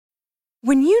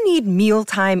When you need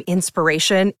mealtime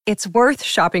inspiration, it's worth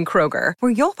shopping Kroger,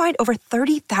 where you'll find over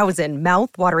 30,000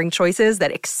 mouth-watering choices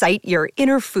that excite your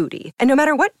inner foodie. And no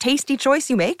matter what tasty choice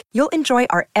you make, you'll enjoy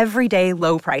our everyday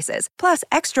low prices, plus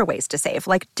extra ways to save,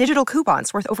 like digital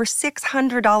coupons worth over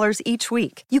 $600 each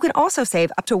week. You can also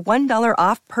save up to $1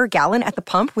 off per gallon at the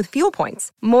pump with fuel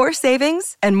points. More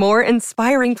savings and more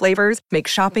inspiring flavors make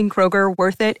shopping Kroger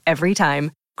worth it every time.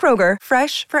 Kroger,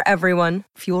 fresh for everyone.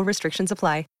 Fuel restrictions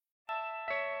apply.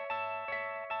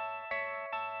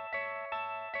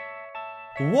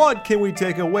 What can we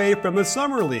take away from the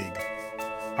Summer League?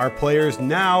 Are players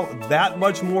now that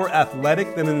much more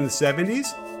athletic than in the 70s?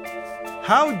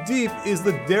 How deep is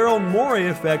the Daryl Morey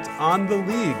effect on the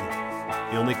league?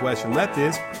 The only question left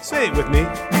is, say it with me,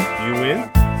 you win?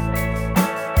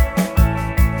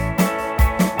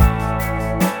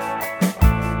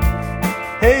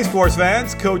 Hey sports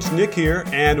fans, Coach Nick here,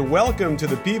 and welcome to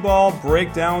the B-Ball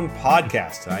Breakdown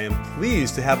Podcast. I am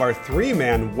pleased to have our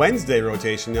three-man Wednesday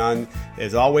rotation on.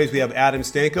 As always, we have Adam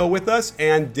Stanko with us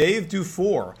and Dave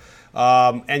Dufour.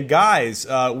 And guys,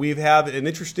 we've had an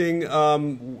interesting,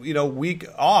 week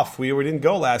off. We didn't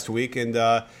go last week, and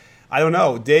I don't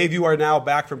know. Dave, you are now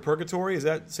back from purgatory. Is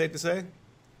that safe to say?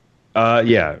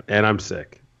 Yeah, and I'm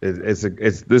sick. This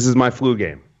is my flu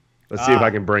game. Let's see if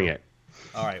I can bring it.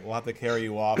 All right, we'll have to carry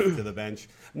you off to the bench.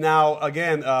 Now,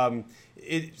 again,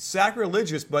 it's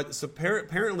sacrilegious, but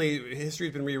apparently history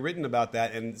has been rewritten about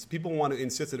that, and people want to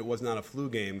insist that it was not a flu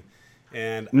game.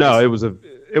 And no, it was a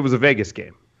Vegas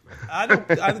game. I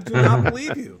do not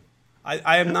believe you.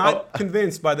 I am not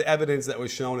convinced by the evidence that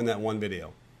was shown in that one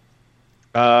video.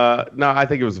 No, I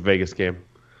think it was a Vegas game,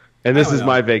 and this is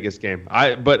my Vegas game.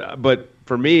 But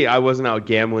for me, I wasn't out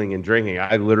gambling and drinking.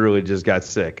 I literally just got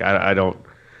sick.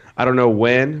 I don't know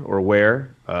when or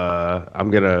where. I don't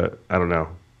know.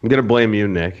 I'm gonna blame you,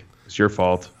 Nick. It's your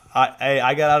fault.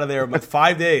 I got out of there, but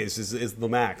 5 days is the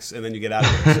max, and then you get out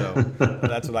of there. So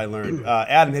that's what I learned.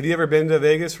 Adam, have you ever been to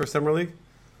Vegas for Summer League?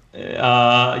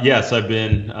 Yes, I've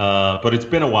been, but it's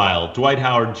been a while. Dwight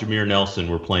Howard and Jameer Nelson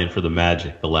were playing for the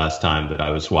Magic the last time that I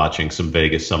was watching some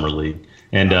Vegas Summer League,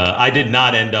 and I did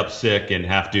not end up sick and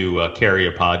have to carry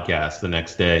a podcast the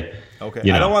next day.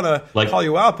 Okay, I don't want to call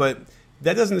you out, but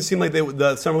that doesn't seem like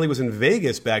the Summer League was in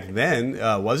Vegas back then,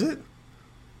 was it?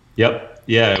 Yep.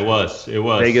 Yeah, it was.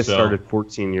 Vegas started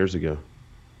 14 years ago.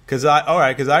 Because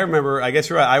I remember. I guess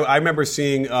you're right. I remember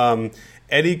seeing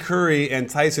Eddie Curry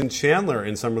and Tyson Chandler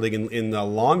in Summer League in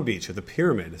Long Beach at the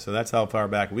Pyramid. So that's how far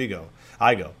back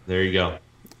I go. There you go.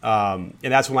 And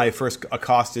that's when I first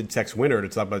accosted Tex Winter to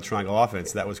talk about the triangle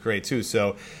offense. That was great too.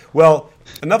 So, well,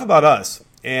 enough about us.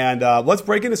 And let's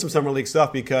break into some Summer League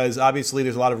stuff because obviously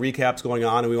there's a lot of recaps going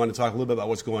on, and we want to talk a little bit about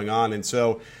what's going on. And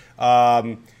so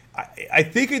I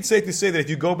think it's safe to say that if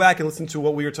you go back and listen to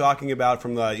what we were talking about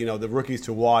from the rookies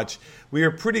to watch, we are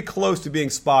pretty close to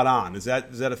being spot on. Is that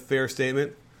a fair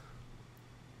statement?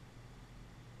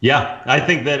 Yeah, I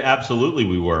think that absolutely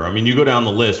we were. I mean, you go down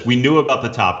the list, we knew about the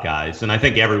top guys, and I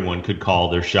think everyone could call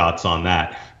their shots on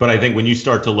that. But I think when you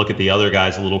start to look at the other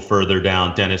guys a little further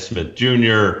down, Dennis Smith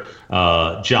Jr.,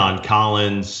 John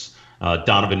Collins,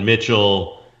 Donovan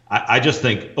Mitchell, I just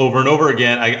think over and over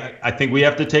again, I think we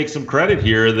have to take some credit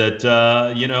here that,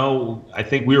 I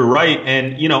think we were right.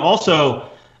 And,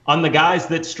 also on the guys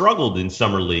that struggled in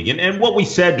Summer League. And what we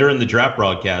said during the draft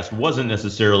broadcast wasn't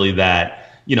necessarily that,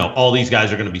 all these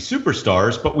guys are going to be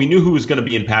superstars, but we knew who was going to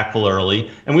be impactful early,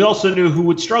 and we also knew who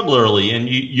would struggle early. And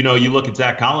you look at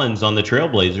Zach Collins on the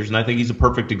Trailblazers, and I think he's a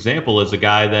perfect example as a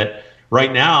guy that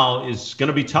right now is going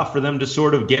to be tough for them to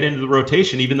sort of get into the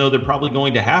rotation, even though they're probably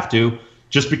going to have to,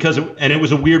 just because it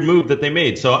was a weird move that they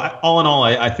made. So all in all,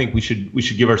 I think we should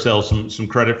give ourselves some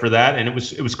credit for that, and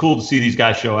it was cool to see these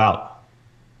guys show out.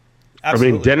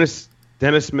 Absolutely. I mean,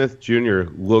 Dennis Smith Jr.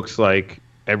 looks like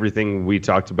everything we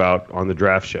talked about on the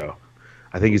draft show.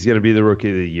 I think he's going to be the rookie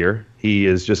of the year. He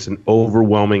is just an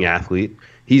overwhelming athlete.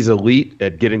 He's elite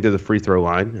at getting to the free throw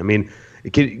line. I mean,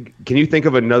 can you think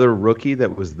of another rookie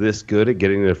that was this good at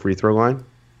getting to the free throw line?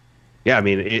 Yeah, I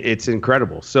mean, it's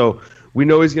incredible. So we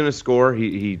know he's going to score.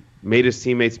 He made his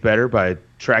teammates better by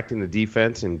attracting the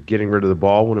defense and getting rid of the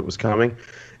ball when it was coming.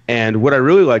 And what I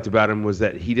really liked about him was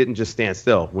that he didn't just stand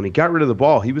still. When he got rid of the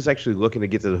ball, he was actually looking to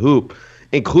get to the hoop,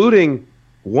 including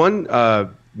one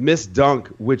missed dunk,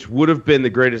 which would have been the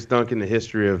greatest dunk in the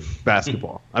history of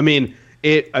basketball. I mean,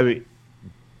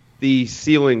 the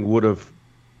ceiling would have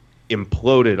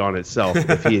imploded on itself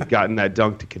if he had gotten that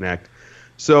dunk to connect.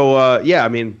 So, I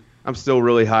mean, I'm still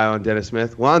really high on Dennis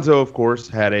Smith. Lonzo, of course,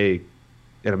 had an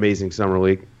amazing summer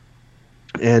league.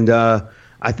 And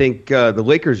I think the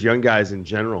Lakers' young guys in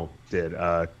general did.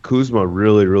 Kuzma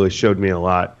really showed me a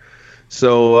lot.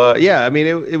 So yeah, I mean,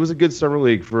 it was a good summer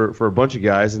league for a bunch of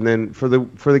guys, and then for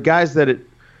the guys that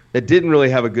didn't really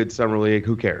have a good summer league,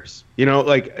 who cares? You know,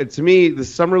 like to me, the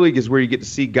summer league is where you get to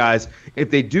see guys.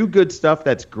 If they do good stuff,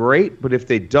 that's great, but if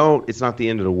they don't, it's not the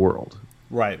end of the world.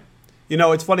 Right. You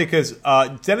know, it's funny because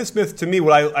Dennis Smith, to me,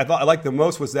 what I thought I liked the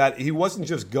most was that he wasn't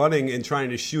just gunning and trying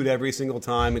to shoot every single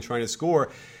time and trying to score.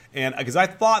 And because I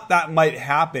thought that might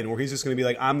happen, where he's just going to be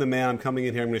like, I'm the man, I'm coming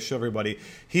in here, I'm going to show everybody.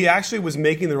 He actually was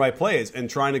making the right plays and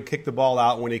trying to kick the ball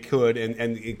out when he could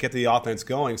and get the offense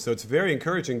going. So it's very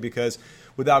encouraging because,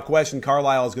 without question,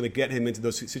 Carlisle is going to get him into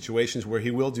those situations where he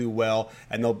will do well,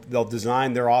 and they'll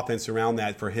design their offense around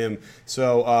that for him.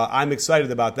 So I'm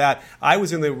excited about that. I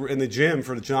was in the gym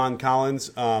for the John Collins.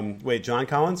 John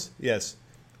Collins? Yes.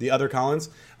 The other Collins,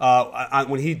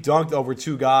 when he dunked over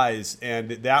two guys, and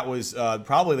that was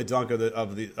probably the dunk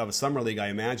of a summer league, I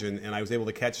imagine. And I was able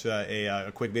to catch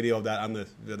a quick video of that on the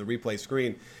replay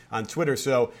screen on Twitter.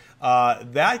 So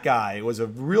that guy was a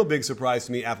real big surprise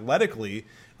to me athletically,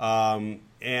 and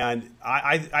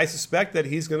I suspect that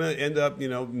he's going to end up,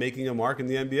 making a mark in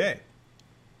the NBA.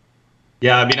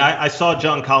 Yeah, I mean, I saw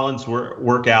John Collins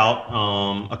work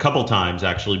out a couple times,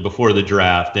 actually, before the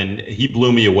draft, and he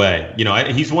blew me away.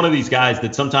 He's one of these guys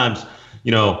that sometimes,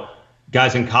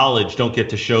 guys in college don't get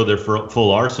to show their full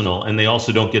arsenal, and they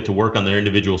also don't get to work on their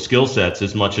individual skill sets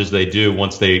as much as they do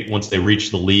once they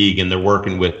reach the league and they're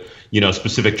working with,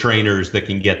 specific trainers that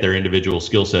can get their individual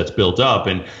skill sets built up.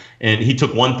 And he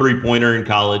took one 3-pointer in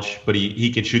college, but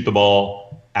he could shoot the ball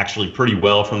actually pretty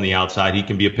well from the outside. He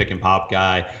can be a pick and pop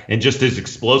guy, and just his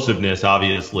explosiveness,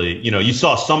 obviously, you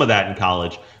saw some of that in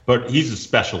college, but he's a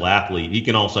special athlete. He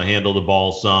can also handle the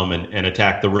ball some and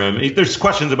attack the rim. There's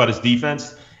questions about his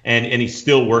defense, and he's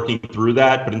still working through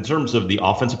that. But in terms of the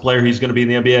offensive player he's going to be in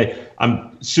the NBA,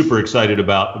 I'm super excited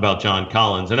about John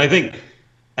Collins. And I think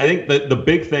that the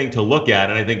big thing to look at,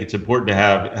 and I think it's important to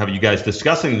have you guys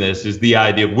discussing this, is the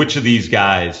idea of which of these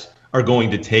guys are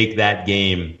going to take that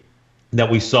game that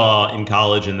we saw in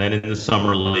college and then in the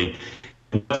summer league,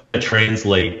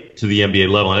 translate to the NBA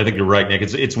level. And I think you're right, Nick.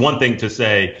 It's one thing to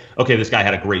say, okay, this guy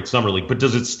had a great summer league, but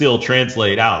does it still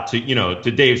translate out to,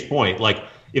 to Dave's point? Like,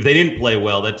 if they didn't play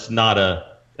well, that's not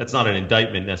an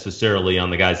indictment necessarily on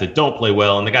the guys that don't play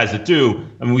well. And the guys that do,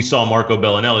 I mean, we saw Marco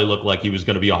Bellinelli look like he was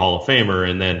going to be a Hall of Famer,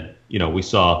 and then, we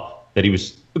saw that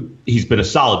he's been a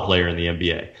solid player in the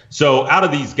NBA. So out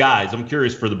of these guys, I'm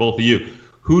curious for the both of you,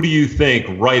 who do you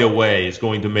think right away is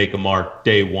going to make a mark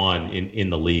day one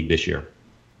in the league this year?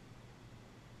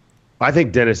 I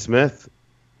think Dennis Smith,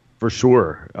 for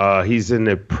sure. He's in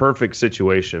a perfect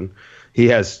situation. He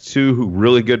has two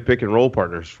really good pick and roll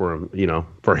partners for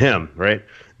him, right?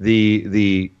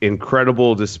 The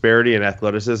incredible disparity in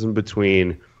athleticism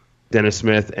between Dennis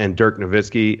Smith and Dirk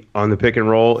Nowitzki on the pick and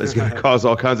roll is going to cause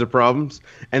all kinds of problems.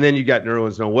 And then you got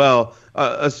Nerlens Noel,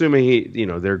 assuming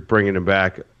they're bringing him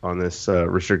back on this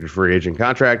restricted free agent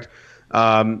contract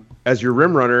as your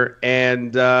rim runner.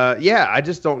 And I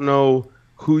just don't know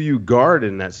who you guard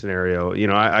in that scenario.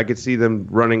 I could see them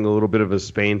running a little bit of a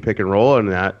Spain pick and roll in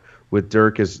that, with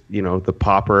Dirk as the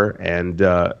popper and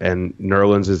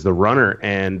Nerlens as the runner.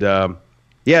 And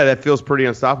that feels pretty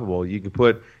unstoppable. You can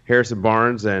put Harrison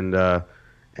Barnes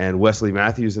and Wesley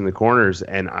Matthews in the corners,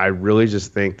 and I really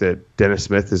just think that Dennis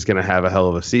Smith is going to have a hell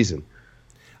of a season.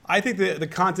 I think the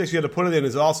context you have to put it in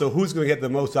is also who's going to get the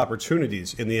most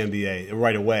opportunities in the NBA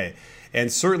right away.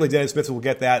 And certainly Dennis Smith will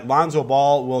get that. Lonzo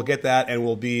Ball will get that and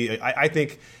will be, I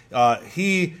think,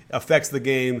 he affects the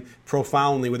game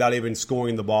profoundly without even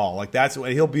scoring the ball. Like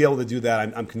he'll be able to do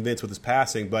that, I'm convinced, with his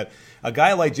passing. But a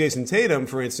guy like Jason Tatum,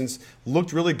 for instance,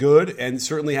 looked really good and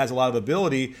certainly has a lot of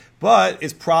ability, but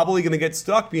is probably going to get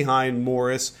stuck behind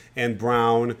Morris and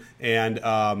Brown and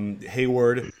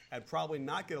Hayward and probably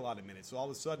not get a lot of minutes. So all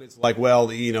of a sudden it's like, well,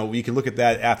 we can look at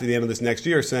that after the end of this next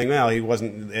year saying, well, he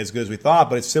wasn't as good as we thought,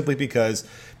 but it's simply because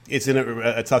it's in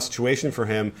a tough situation for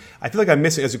him. I feel like I'm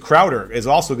missing, as a Crowder is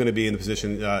also going to be in the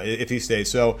position if he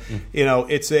stays. So,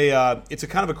 it's a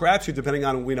kind of a crapshoot depending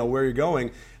on, where you're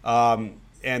going.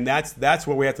 And that's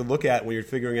what we have to look at when you're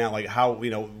figuring out like how we're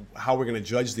going to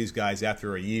judge these guys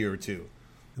after a year or two.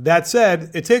 That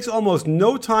said, it takes almost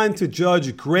no time to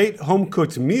judge great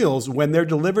home-cooked meals when they're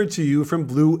delivered to you from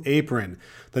Blue Apron,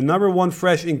 the #1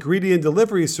 fresh ingredient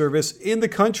delivery service in the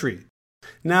country.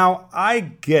 Now, I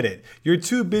get it. You're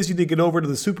too busy to get over to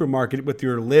the supermarket with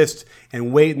your list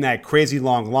and wait in that crazy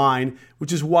long line,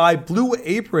 which is why Blue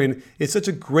Apron is such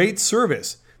a great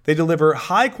service. They deliver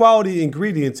high-quality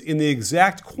ingredients in the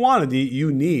exact quantity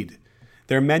you need.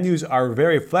 Their menus are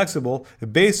very flexible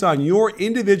based on your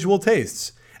individual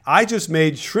tastes. I just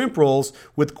made shrimp rolls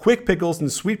with quick pickles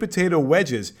and sweet potato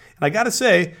wedges, and I gotta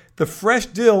say, the fresh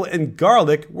dill and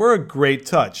garlic were a great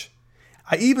touch.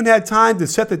 I even had time to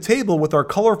set the table with our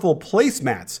colorful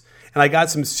placemats, and I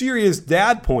got some serious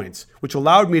dad points, which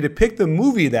allowed me to pick the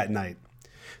movie that night.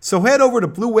 So head over to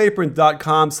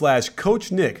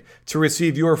blueapron.com/CoachNick to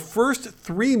receive your first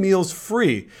 3 meals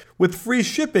free with free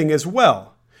shipping as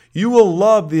well. You will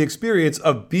love the experience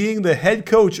of being the head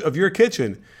coach of your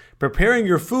kitchen. Preparing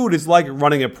your food is like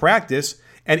running a practice,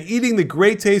 and eating the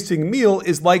great tasting meal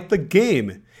is like the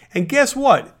game. And guess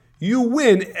what? You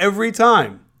win every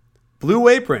time. Blue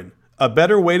Apron, a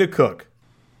better way to cook.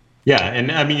 Yeah,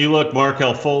 and I mean, you look,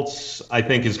 Markelle Fultz, I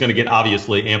think, is going to get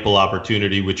obviously ample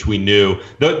opportunity, which we knew.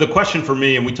 The question for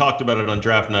me, and we talked about it on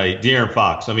draft night, De'Aaron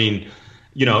Fox. I mean,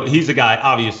 you know, he's a guy,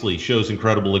 obviously, shows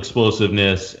incredible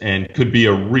explosiveness and could be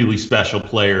a really special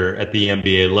player at the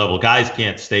NBA level. Guys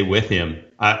can't stay with him.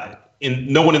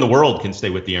 No one in the world can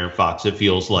stay with De'Aaron Fox, it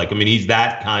feels like. I mean, he's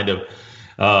that kind of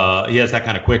he has that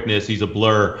kind of quickness. He's a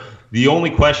blur. The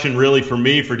only question really for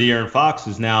me for De'Aaron Fox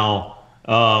is now,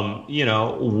 how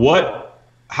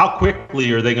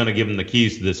quickly are they going to give him the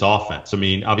keys to this offense? I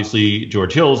mean, obviously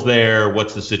George Hill's there.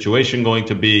 What's the situation going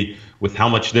to be with how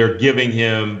much they're giving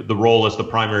him the role as the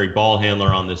primary ball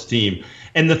handler on this team?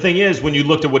 And the thing is, when you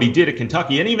looked at what he did at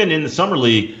Kentucky, and even in the summer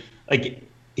league, like,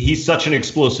 he's such an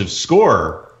explosive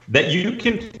scorer that you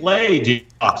can play De'Aaron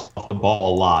Fox off the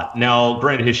ball a lot. Now,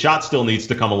 granted, his shot still needs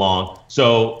to come along,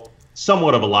 so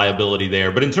somewhat of a liability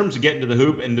there. But in terms of getting to the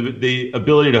hoop and the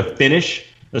ability to finish,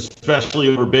 especially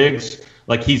over bigs,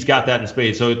 like, he's got that in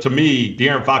spades. So to me,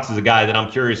 De'Aaron Fox is a guy that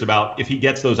I'm curious about. If he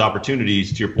gets those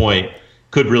opportunities, to your point,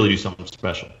 could really do something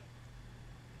special.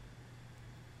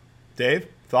 Dave,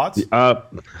 thoughts?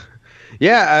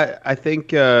 Yeah, I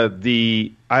think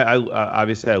obviously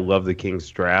I love the Kings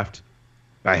draft.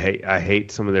 I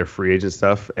hate some of their free agent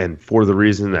stuff, and for the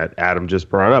reason that Adam just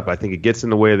brought up, I think it gets in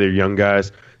the way of their young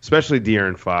guys, especially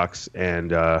De'Aaron Fox.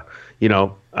 And I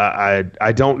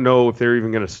don't know if they're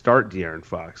even going to start De'Aaron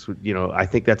Fox. I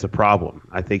think that's a problem.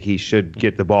 I think he should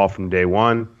get the ball from day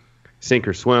one, sink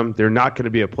or swim. They're not going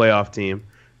to be a playoff team,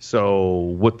 so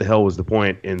what the hell was the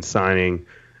point in signing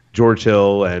George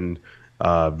Hill and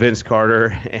Vince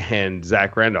Carter and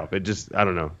Zach Randolph? It just, I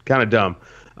don't know, kind of dumb.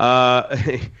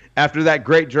 After that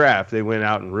great draft, they went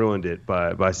out and ruined it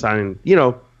by signing.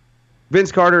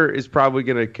 Vince Carter is probably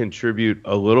going to contribute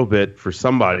a little bit for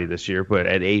somebody this year, but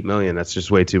at $8 million, that's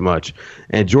just way too much.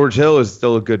 And George Hill is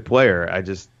still a good player. I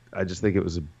just think it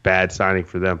was a bad signing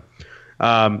for them.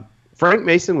 Frank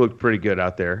Mason looked pretty good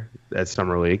out there at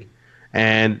Summer League,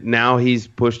 and now he's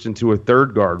pushed into a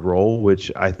third guard role,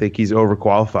 which I think he's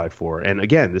overqualified for. And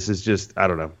again, this is just, I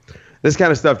don't know. This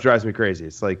kind of stuff drives me crazy.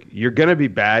 It's like, you're going to be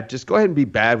bad. Just go ahead and be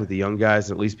bad with the young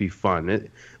guys and at least be fun.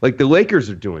 Like the Lakers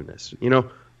are doing this.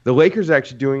 The Lakers are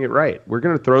actually doing it right. We're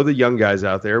going to throw the young guys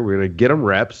out there. We're going to get them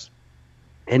reps.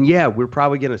 And, yeah, we're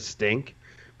probably going to stink,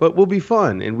 but we'll be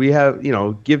fun. And we have,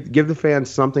 give the fans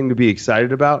something to be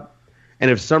excited about. And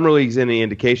if Summer League's any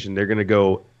indication, they're going to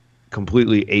go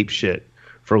completely ape shit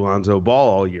for Lonzo Ball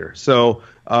all year. So,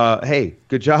 hey,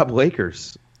 good job,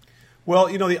 Lakers. Well,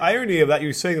 the irony of that,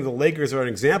 you're saying that the Lakers are an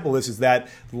example of this, is that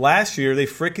last year they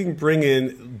freaking bring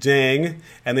in Deng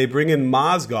and they bring in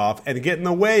Mozgov and get in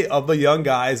the way of the young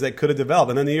guys that could have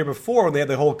developed. And then the year before, when they had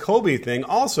the whole Kobe thing,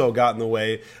 also got in the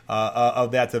way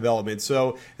of that development.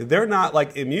 So they're not,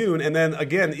 immune. And then,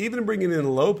 again, even bringing in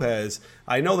Lopez,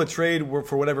 I know the trade,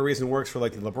 for whatever reason, works for, the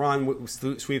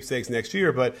LeBron sweepstakes next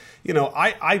year. But,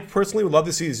 I personally would love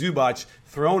to see Zubac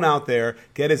thrown out there,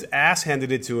 get his ass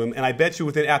handed it to him, and I bet you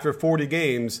after 40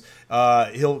 games,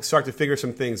 he'll start to figure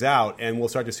some things out, and we'll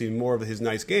start to see more of his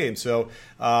nice games. So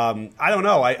I don't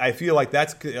know. I feel like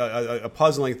that's a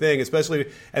puzzling thing, especially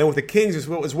and with the Kings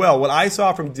as well. What I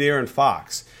saw from De'Aaron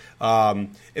Fox,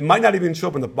 it might not even show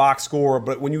up in the box score,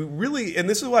 but when you really, and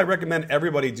this is what I recommend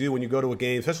everybody do when you go to a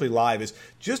game, especially live, is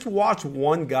just watch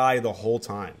one guy the whole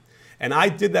time. And I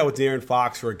did that with De'Aaron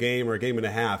Fox for a game or a game and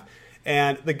a half.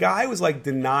 And the guy was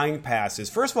denying passes.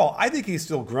 First of all, I think he's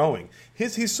still growing.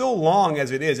 He's so long as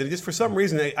it is, and just for some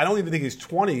reason, I don't even think he's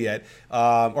 20 yet.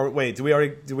 Or wait,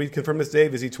 did we confirm this,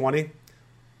 Dave? Is he 20?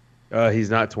 He's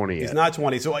not 20 yet. He's not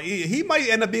 20. So he might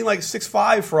end up being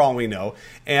 6'5" for all we know.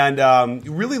 And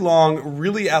really long,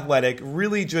 really athletic,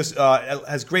 really just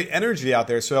has great energy out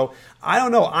there. So I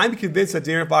don't know. I'm convinced that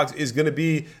De'Aaron Fox is going to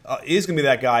be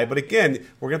that guy. But again,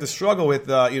 we're going to have to struggle with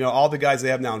all the guys they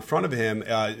have now in front of him,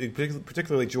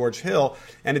 particularly George Hill.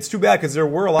 And it's too bad because there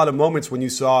were a lot of moments when you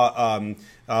saw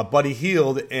Buddy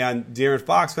Hield and De'Aaron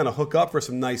Fox kind of hook up for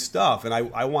some nice stuff. And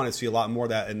I want to see a lot more of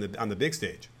that on the big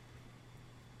stage.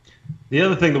 The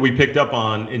other thing that we picked up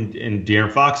on, and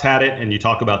De'Aaron Fox had it, and you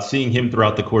talk about seeing him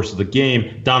throughout the course of the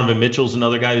game. Donovan Mitchell's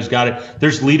another guy who's got it.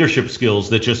 There's leadership skills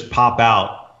that just pop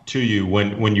out to you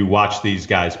when you watch these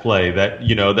guys play.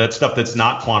 That stuff that's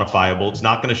not quantifiable. It's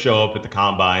not going to show up at the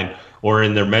combine or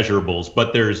in their measurables,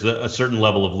 but there's a certain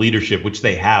level of leadership which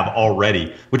they have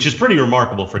already, which is pretty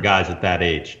remarkable for guys at that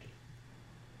age.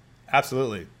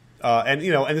 Absolutely. And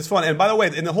it's fun. And by the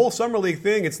way, in the whole summer league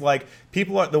thing, it's like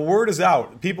the word is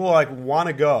out. People want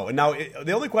to go. And now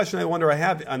the only question I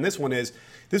have on this one is,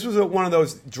 this was one of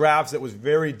those drafts that was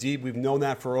very deep. We've known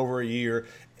that for over a year.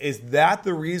 Is that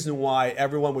the reason why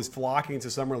everyone was flocking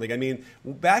to summer league? I mean,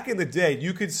 back in the day,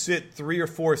 you could sit 3 or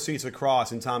 4 seats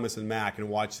across in Thomas and Mack and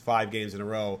watch 5 games in a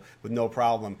row with no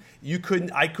problem.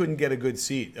 I couldn't get a good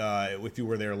seat if you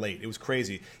were there late. It was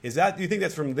crazy. Do you think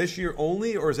that's from this year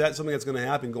only, or is that something that's going to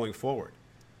happen going forward?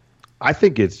 I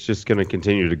think it's just going to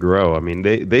continue to grow. I mean,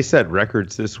 they set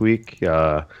records this week.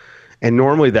 And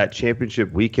normally that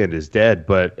championship weekend is dead,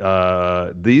 but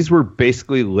these were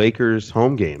basically Lakers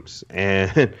home games.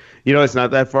 And, it's not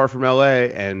that far from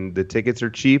L.A., and the tickets are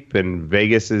cheap, and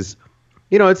Vegas is,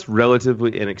 it's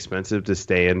relatively inexpensive to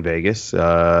stay in Vegas,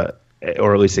 or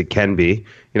at least it can be.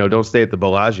 Don't stay at the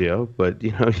Bellagio, but,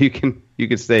 you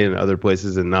can stay in other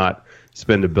places and not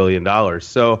spend $1 billion.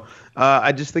 So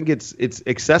I just think it's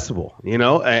accessible,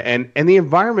 and the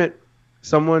environment.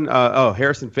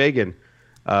 Harrison Fagan,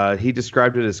 he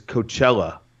described it as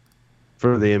Coachella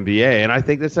for the NBA, and I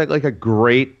think that's like a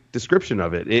great description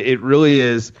of it. It really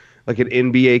is like an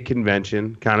NBA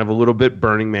convention, kind of a little bit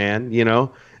Burning Man,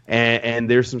 and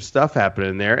there's some stuff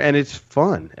happening there, and it's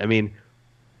fun. I mean,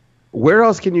 where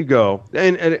else can you go?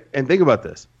 And think about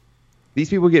this. These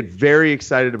people get very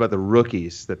excited about the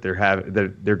rookies that they're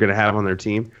going to have on their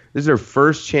team. This is their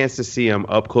first chance to see them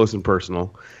up close and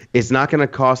personal. It's not going to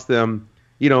cost them,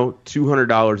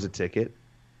 $200 a ticket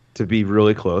to be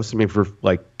really close. I mean, for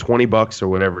like $20 or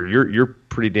whatever, you're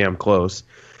pretty damn close.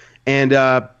 And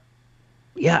I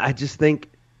just think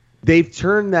they've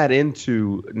turned that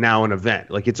into now an event.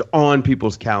 Like, it's on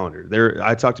people's calendar.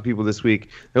 I talked to people this week.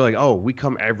 They're like, "Oh, we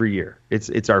come every year.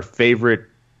 It's our favorite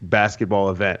basketball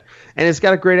event, and it's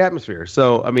got a great atmosphere."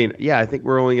 So, I mean, I think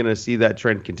we're only going to see that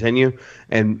trend continue,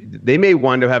 and they may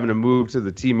wind up having to move to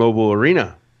the T-Mobile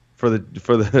Arena for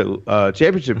the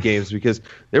championship games, because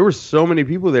there were so many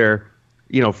people there,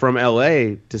 from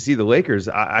LA to see the Lakers.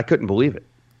 I couldn't believe it.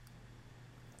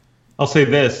 I'll say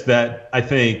this, that I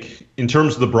think in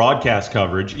terms of the broadcast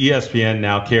coverage, ESPN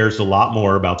now cares a lot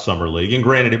more about Summer League. And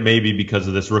granted, it may be because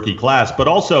of this rookie class, but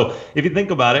also if you think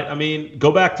about it, I mean,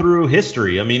 go back through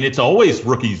history. I mean, it's always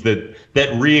rookies that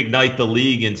reignite the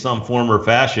league in some form or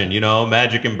fashion.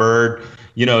 Magic and Bird,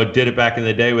 did it back in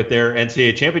the day with their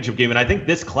NCAA championship game. And I think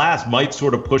this class might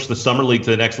sort of push the Summer League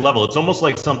to the next level. It's almost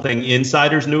like something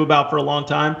insiders knew about for a long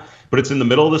time, but it's in the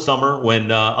middle of the summer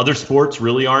when other sports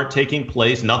really aren't taking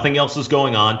place. Nothing else is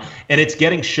going on, and it's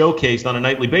getting showcased on a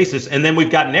nightly basis. And then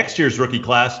we've got next year's rookie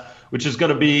class, which is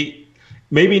going to be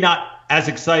maybe not as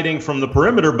exciting from the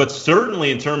perimeter, but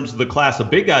certainly in terms of the class of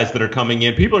big guys that are coming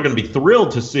in. People are going to be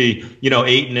thrilled to see,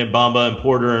 Ayton and Bamba and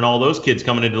Porter and all those kids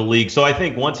coming into the league. So I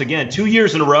think, once again, 2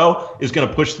 years in a row is going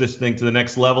to push this thing to the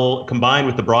next level. Combined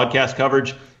with the broadcast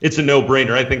coverage, it's a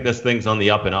no-brainer. I think this thing's on the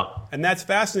up and up. And that's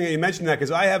fascinating you mentioned that,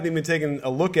 because I haven't even taken a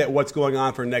look at what's going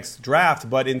on for next draft.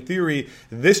 But in theory,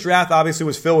 this draft obviously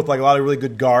was filled with like a lot of really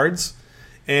good guards.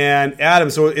 And Adam,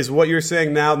 so is what you're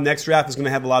saying now, next draft is going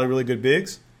to have a lot of really good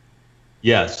bigs?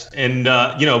 Yes, and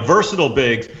versatile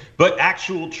bigs, but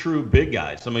actual true big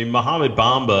guys. I mean, Mohamed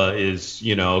Bamba is,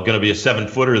 going to be a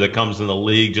 7-footer that comes in the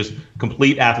league, just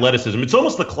complete athleticism. It's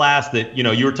almost the class that,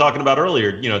 you were talking about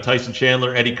earlier, Tyson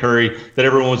Chandler, Eddie Curry, that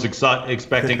everyone was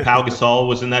expecting. Pau Gasol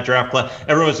was in that draft class.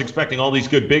 Everyone was expecting all these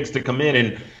good bigs to come in,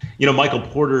 and, Michael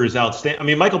Porter is outstanding. I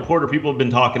mean, Michael Porter, people have been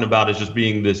talking about as just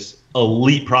being this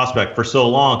elite prospect for so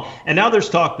long. And now there's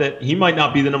talk that he might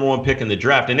not be the number 1 pick in the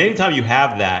draft. And anytime you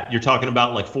have that, you're talking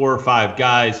about like 4 or 5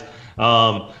 guys.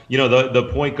 The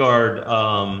point guard,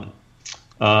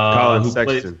 Colin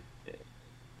Sexton.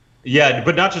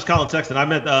 But not just Colin Sexton. I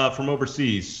meant from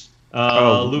overseas.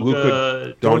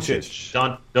 Luka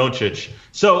Doncic. Doncic.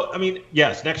 So, I mean,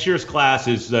 yes, next year's class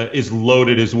is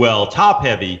loaded as well, top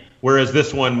heavy, whereas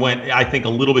this one went, I think, a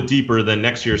little bit deeper than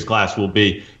next year's class will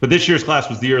be. But this year's class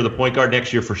was the year of the point guard.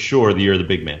 Next year, for sure, the year of the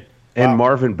big man. And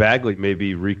Marvin Bagley may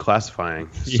be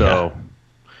reclassifying. So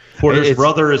Porter's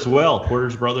brother as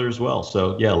well.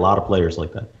 So, yeah, a lot of players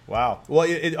like that. Wow. Well,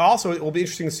 it will be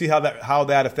interesting to see how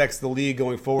that affects the league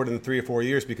going forward in the 3 or 4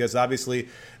 years, because obviously,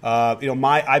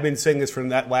 I've been saying this for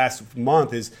that last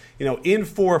month is, in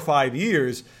 4 or 5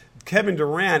 years, Kevin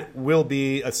Durant will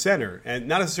be a center, and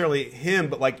not necessarily him,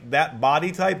 but like that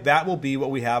body type, that will be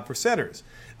what we have for centers,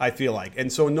 I feel like.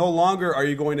 And so no longer are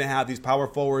you going to have these power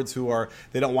forwards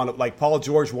they don't want to, like Paul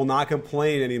George will not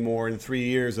complain anymore in 3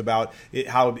 years about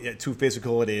how too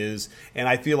physical it is. And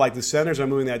I feel like the centers are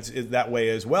moving that way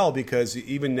as well, because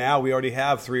even now we already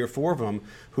have 3 or 4 of them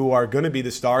who are going to be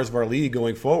the stars of our league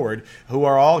going forward, who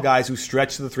are all guys who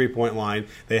stretch to the three-point line.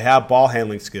 They have ball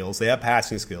handling skills. They have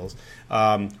passing skills,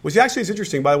 which actually is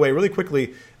interesting, by the way, really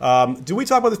quickly. Did we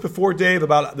talk about this before, Dave,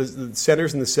 about the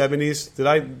centers in the 70s? Did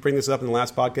I bring this up in the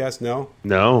last podcast?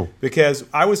 No? Because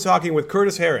I was talking with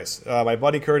Curtis Harris, my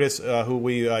buddy Curtis, who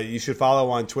you should follow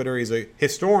on Twitter. He's a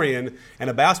historian and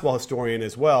a basketball historian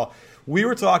as well. We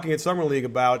were talking at Summer League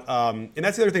about, and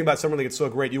that's the other thing about Summer League, it's so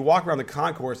great. You walk around the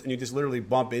concourse and you just literally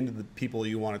bump into the people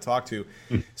you want to talk to.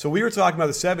 So we were talking about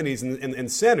the 70s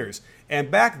and centers.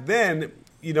 And back then,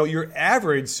 your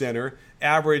average center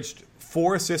averaged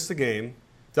 4 assists a game,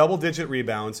 double-digit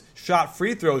rebounds, shot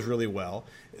free throws really well.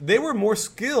 They were more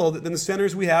skilled than the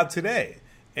centers we have today.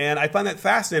 And I find that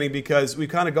fascinating because we've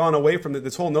kind of gone away from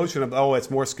this whole notion of, it's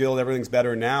more skilled, everything's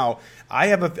better now.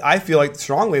 I feel like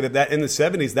strongly that in the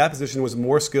 70s, that position was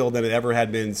more skilled than it ever had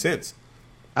been since.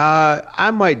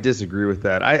 I might disagree with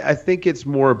that. I think it's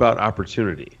more about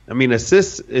opportunity. I mean,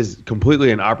 assists is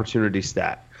completely an opportunity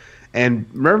stat. And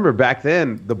remember, back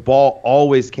then, the ball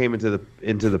always came into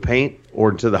the paint or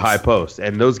into the high post,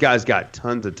 and those guys got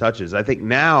tons of touches. I think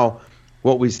now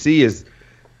what we see is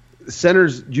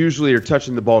centers usually are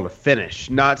touching the ball to finish,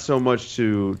 not so much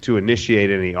to initiate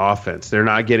any offense. They're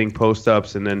not getting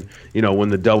post-ups, and then, when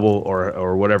the double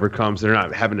or whatever comes, they're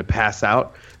not having to pass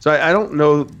out. So I don't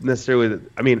know necessarily that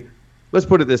 – I mean, let's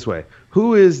put it this way.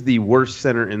 Who is the worst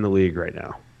center in the league right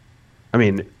now? I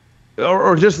mean –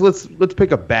 or just let's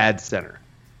pick a bad center.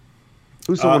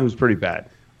 Who's someone who's pretty bad?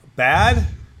 Bad?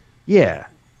 Yeah.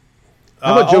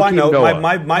 How about Joakim I know. Noah?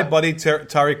 My buddy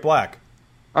Tariq Black.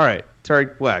 All right,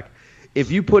 Tariq Black.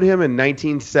 If you put him in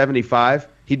 1975,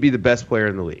 he'd be the best player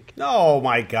in the league. Oh,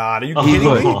 my God. Are you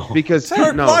kidding me? Because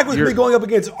Tariq Black was going up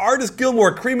against Artis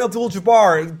Gilmore, Kareem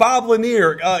Abdul-Jabbar, Bob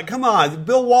Lanier. Come on,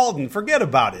 Bill Walton. Forget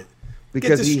about it.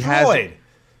 Because he has.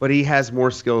 But he has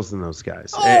more skills than those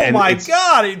guys. Oh, my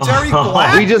God. Tariq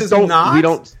Black we just don't, not? We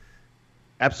don't.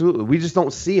 Absolutely. We just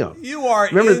don't see him. You are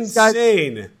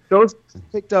insane. Those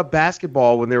picked up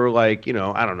basketball when they were like, I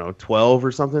don't know, 12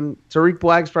 or something. Tariq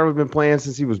Black's probably been playing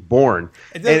since he was born.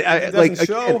 Again,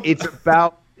 it's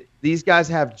about these guys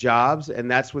have jobs, and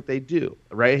that's what they do,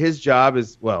 right? His job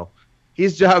is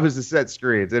to set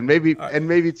screens, and maybe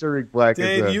Tariq Black.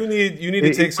 Dave, you need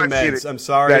to take some meds. I'm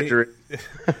sorry.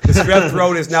 The strep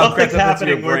throat is now something's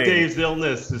happening where Dave's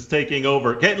illness is taking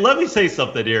over. Okay, let me say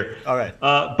something here. All right.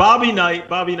 Bobby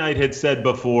Knight had said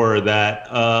before that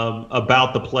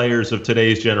about the players of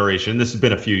today's generation. This has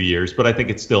been a few years, but I think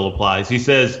it still applies. He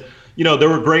says, there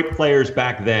were great players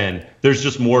back then. There's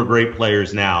just more great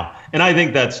players now. And I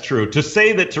think that's true. To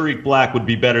say that Tariq Black would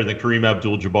be better than Kareem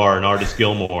Abdul-Jabbar and Artis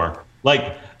Gilmore,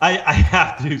 I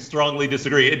have to strongly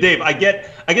disagree. Dave, I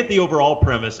get the overall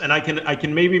premise, and I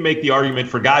can maybe make the argument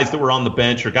for guys that were on the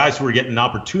bench or guys who were getting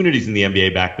opportunities in the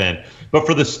NBA back then. But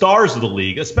for the stars of the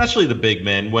league, especially the big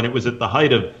men, when it was at the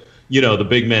height of, the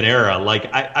big men era,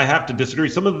 I have to disagree.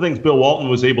 Some of the things Bill Walton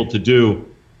was able to do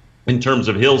in terms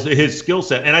of his skill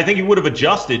set, and I think he would have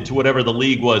adjusted to whatever the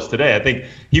league was today. I think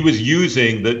he was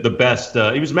using the best.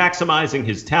 He was maximizing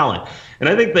his talent. And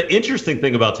I think the interesting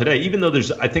thing about today, even though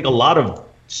there's, I think, a lot of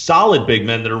solid big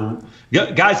men that are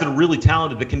guys that are really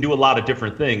talented that can do a lot of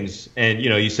different things. And,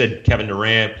 you said Kevin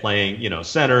Durant playing,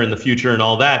 center in the future and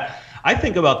all that. I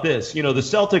think about this, the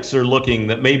Celtics are looking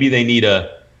that maybe they need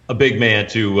a big man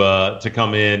to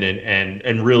come in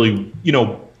and really,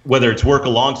 whether it's work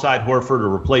alongside Horford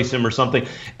or replace him or something.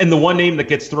 And the one name that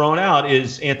gets thrown out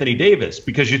is Anthony Davis,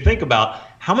 because you think about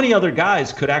how many other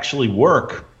guys could actually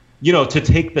work to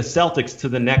take the Celtics to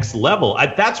the next level.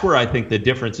 That's where I think the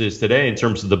difference is today in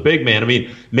terms of the big man. I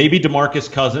mean, maybe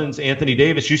DeMarcus Cousins, Anthony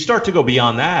Davis, you start to go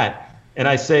beyond that. And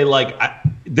I say,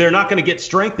 they're not going to get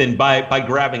strengthened by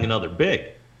grabbing another big.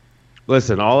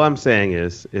 Listen, all I'm saying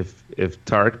is if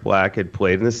Tariq Black had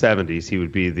played in the 70s, he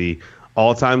would be the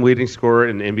all-time leading scorer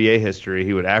in NBA history.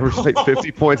 He would average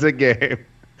 50 points a game.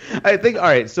 I think, all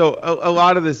right, so a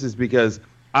lot of this is because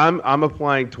I'm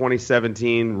applying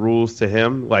 2017 rules to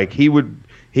him. He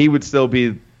would still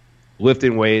be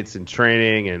lifting weights and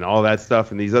training and all that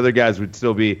stuff, and these other guys would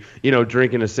still be,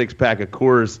 drinking a 6-pack of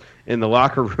Coors in the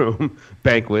locker room,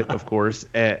 banquet, of course,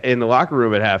 in the locker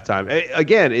room at halftime.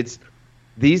 Again, it's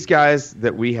these guys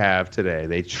that we have today.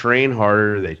 They train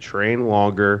harder, they train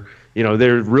longer.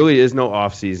 There really is no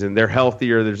off season. They're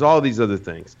healthier. There's all these other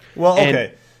things. Well, okay.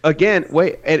 And again,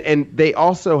 and they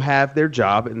also have their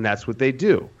job, and that's what they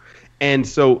do. And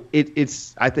so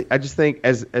it's I just think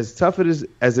as tough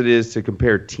as it is to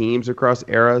compare teams across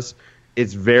eras,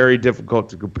 it's very difficult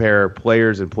to compare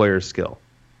players and player skill.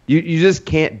 You just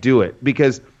can't do it,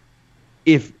 because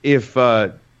if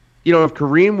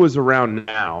Kareem was around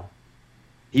now,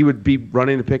 he would be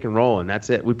running the pick and roll, and that's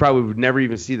it. We probably would never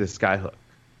even see the sky hook.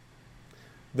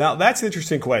 Now that's an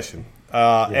interesting question,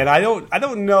 and I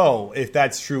don't know if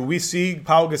that's true. We see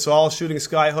Pau Gasol shooting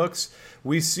sky hooks.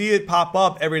 We see it pop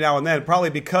up every now and then, probably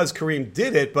because Kareem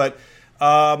did it, but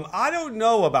I don't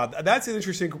know about that. That's an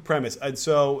interesting premise. And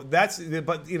so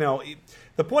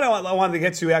the point I wanted to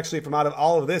get to actually from out of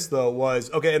all of this, though, was,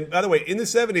 okay, and by the way, in the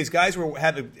 70s, guys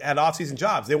had off-season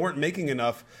jobs. They weren't making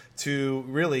enough to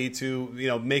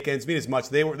make ends meet as much.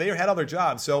 They had other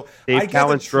jobs. So Dave I get the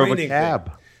Cowens drove a training cab.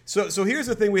 thing. So here's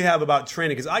the thing we have about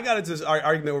training, because I got into this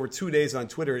argument over 2 days on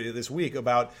Twitter this week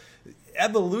about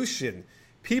evolution.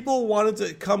 People wanted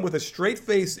to come with a straight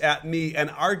face at me and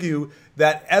argue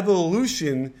that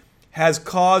evolution has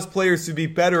caused players to be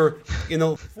better in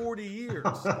the 40 years.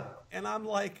 And I'm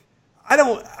like, I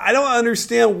don't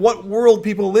understand what world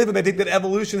people live in. I think that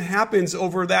evolution happens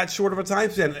over that short of a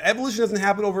time span. Evolution doesn't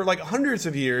happen over like hundreds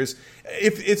of years.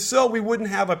 If it's so, we wouldn't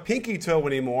have a pinky toe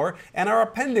anymore, and our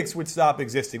appendix would stop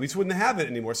existing. We just wouldn't have it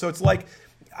anymore. So it's like,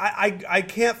 I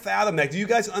can't fathom that. Do you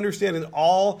guys understand at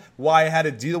all why I had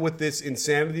to deal with this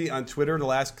insanity on Twitter the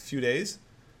last few days?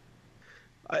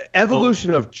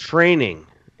 Evolution of training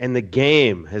and the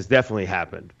game has definitely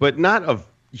happened, but not of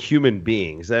human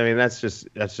beings. I mean, that's just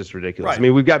ridiculous. Right. I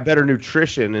mean, we've got better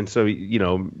nutrition, and so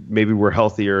maybe we're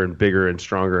healthier and bigger and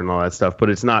stronger and all that stuff. But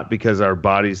it's not because our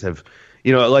bodies have,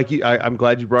 I'm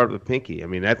glad you brought up the pinky. I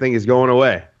mean, that thing is going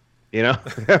away.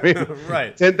 I mean,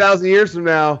 right. 10,000 years from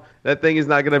now, that thing is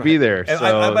not going to be there. And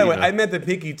so, by the way, I meant the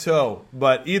pinky toe,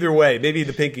 but either way, maybe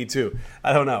the pinky too.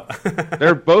 I don't know.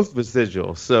 They're both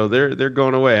vestigial, so they're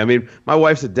going away. I mean, my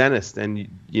wife's a dentist, and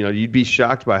you'd be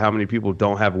shocked by how many people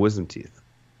don't have wisdom teeth.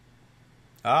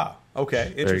 Ah,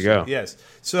 okay, interesting. There you go. Yes.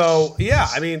 So yeah,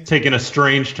 I mean, taking a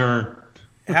strange turn.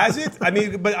 Has it? I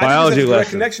mean, but Biology I think there's a direct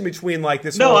lesson. connection between like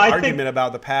this whole argument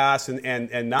about the past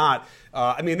and not.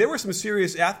 I mean, there were some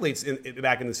serious athletes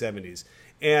back in the 70s.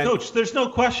 And Coach, there's no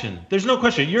question. There's no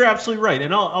question. You're absolutely right.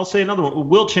 And I'll say another one.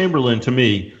 Will Chamberlain, to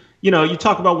me, you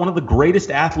talk about one of the greatest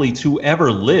athletes who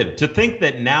ever lived. To think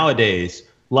that nowadays,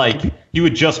 like, he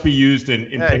would just be used in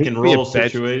pick and roll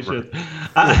situations.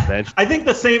 I think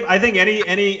the same. I think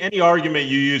any argument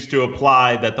you use to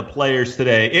apply that the players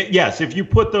today, yes, if you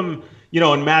put them,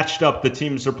 and matched up the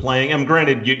teams are playing. And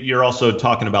granted, you're also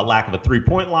talking about lack of a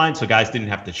three-point line, so guys didn't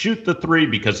have to shoot the three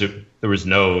because there was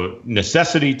no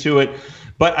necessity to it.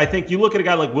 But I think you look at a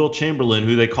guy like Will Chamberlain,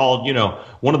 who they called,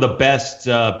 one of the best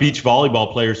beach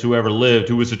volleyball players who ever lived,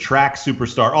 who was a track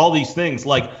superstar, all these things.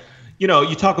 Like,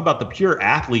 you talk about the pure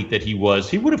athlete that he was,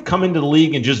 he would have come into the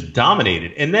league and just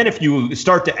dominated. And then if you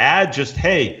start to add just,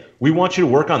 hey, we want you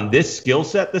to work on this skill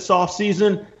set this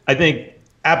offseason, I think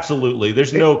absolutely.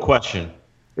 There's no question.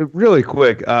 Really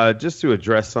quick, just to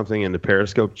address something in the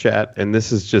Periscope chat, and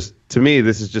this is just, to me,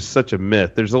 this is just such a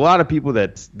myth. There's a lot of people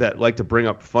that like to bring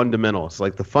up fundamentals,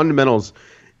 like the fundamentals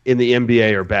in the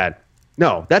NBA are bad.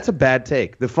 No, that's a bad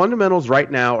take. The fundamentals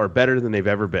right now are better than they've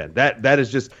ever been. That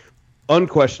is just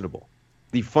unquestionable.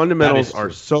 The fundamentals are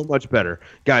so much better.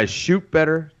 Guys shoot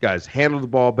better. Guys handle the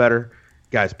ball better.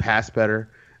 Guys pass better.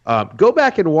 Go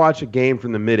back and watch a game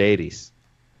from the mid-'80s.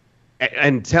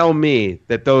 And tell me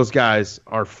that those guys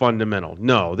are fundamental.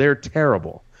 No, they're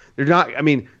terrible. They're not. I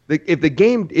mean, if the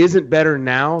game isn't better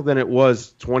now than it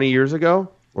was 20 years ago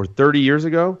or 30 years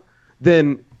ago,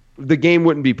 then the game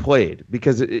wouldn't be played,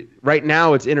 because right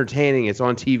now it's entertaining. It's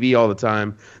on TV all the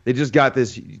time. They just got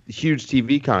this huge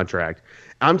TV contract.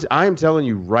 I'm telling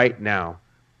you right now,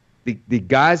 the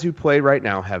guys who play right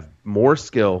now have more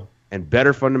skill and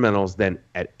better fundamentals than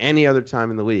at any other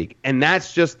time in the league. And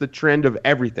that's just the trend of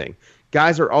everything.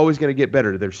 Guys are always going to get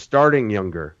better. They're starting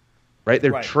younger, right?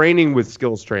 They're training with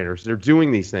skills trainers. They're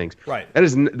doing these things. Right.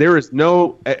 There is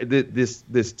no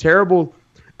this terrible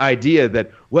idea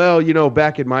that, well,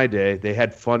 back in my day they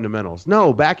had fundamentals.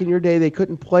 No, back in your day they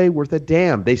couldn't play worth a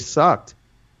damn. They sucked.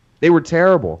 They were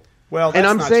terrible. Well, that's and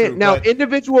I'm not saying true, now but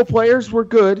individual players were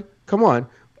good. Come on.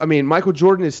 I mean, Michael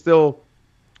Jordan is still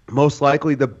most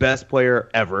likely the best player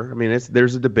ever. I mean,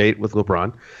 there's a debate with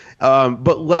LeBron.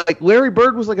 But like Larry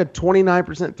Bird was like a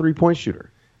 29% three-point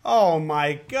shooter. Oh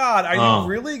my God! Are you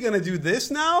really going to do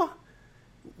this now?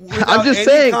 without just any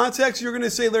saying. context, you're going to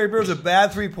say Larry Bird was a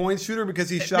bad 3-point shooter because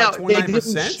he shot 29%? They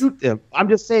didn't shoot them. I'm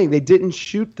just saying they didn't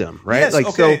shoot them, right? Yes, like,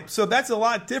 okay. So that's a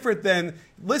lot different than,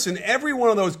 listen, every one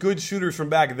of those good shooters from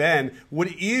back then would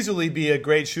easily be a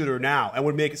great shooter now and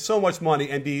would make so much money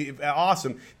and be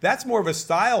awesome. That's more of a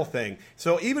style thing.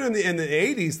 So even in the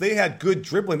 80s, they had good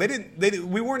dribbling.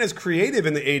 We weren't as creative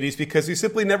in the 80s because we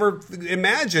simply never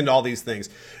imagined all these things.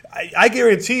 I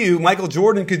guarantee you Michael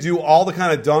Jordan could do all the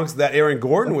kind of dunks that Aaron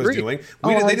Gordon was doing.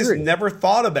 They just never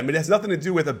thought of them. It has nothing to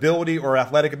do with ability or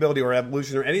athletic ability or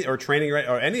evolution or training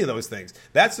or any of those things.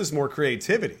 That's just more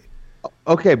creativity.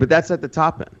 Okay, but that's at the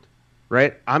top end,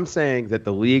 right? I'm saying that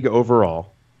the league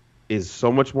overall is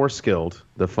so much more skilled.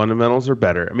 The fundamentals are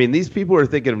better. I mean, these people are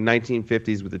thinking of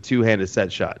 1950s with a two-handed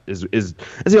set shot. Is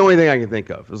the only thing I can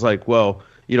think of. It's like, well,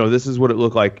 this is what it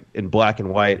looked like in black and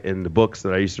white in the books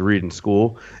that I used to read in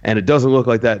school, and it doesn't look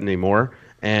like that anymore.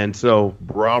 And so,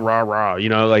 rah, rah, rah,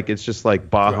 it's just like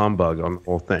bah humbug on the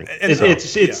whole thing.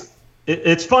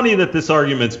 It's funny that this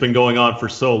argument's been going on for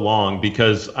so long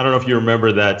because I don't know if you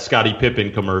remember that Scottie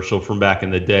Pippen commercial from back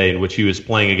in the day in which he was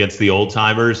playing against the old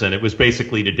timers, and it was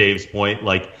basically to Dave's point,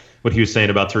 like what he was saying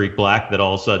about Tariq Black, that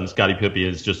all of a sudden Scottie Pippen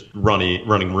is just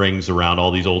running rings around all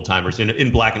these old timers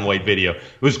in black and white video. It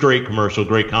was great commercial,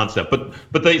 great concept,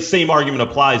 but the same argument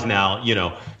applies now,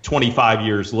 25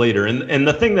 years later. And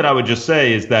the thing that I would just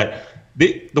say is that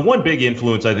the one big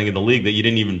influence, I think, in the league that you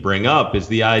didn't even bring up is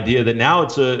the idea that now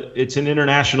it's an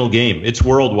international game. It's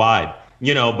worldwide.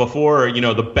 Before,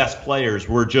 the best players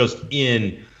were just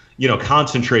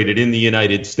concentrated in the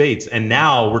United States. And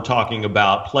now we're talking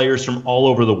about players from all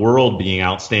over the world being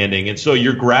outstanding. And so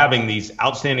you're grabbing these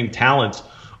outstanding talents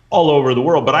all over the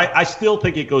world. But I still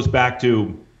think it goes back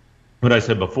to what I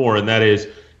said before, and that is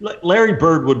Larry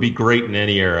Bird would be great in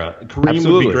any era. Kareem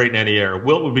would be great in any era.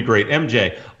 Wilt would be great.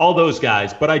 MJ, all those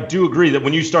guys. But I do agree that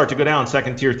when you start to go down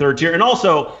second tier, third tier, and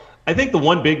also I think the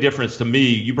one big difference to me,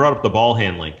 you brought up the ball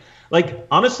handling. Like,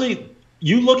 honestly,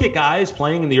 you look at guys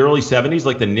playing in the early 70s,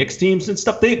 like the Knicks teams and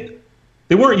stuff, they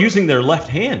weren't using their left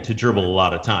hand to dribble a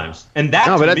lot of times. And that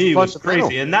to me was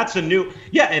crazy. And that's a new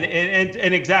 – yeah,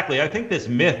 and exactly. I think this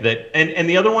myth that – and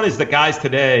the other one is that guys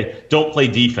today don't play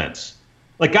defense.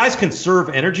 Like, guys conserve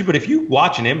energy, but if you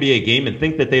watch an NBA game and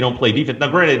think that they don't play defense –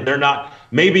 now, granted, they're not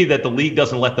 – maybe that the league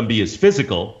doesn't let them be as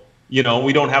physical. We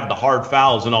don't have the hard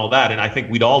fouls and all that, and I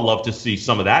think we'd all love to see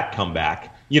some of that come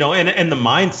back. And the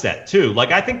mindset, too.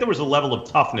 Like, I think there was a level of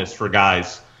toughness for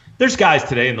guys. There's guys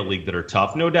today in the league that are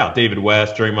tough, no doubt. David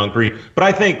West, Draymond Green. But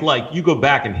I think, like, you go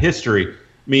back in history, I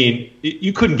mean,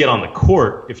 you couldn't get on the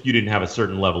court if you didn't have a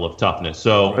certain level of toughness.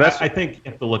 So I think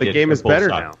you have to look at the game is better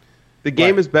sides. now. The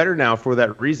game is better now for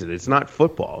that reason. It's not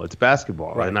football. It's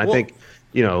basketball. Right. And I think,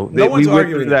 no one's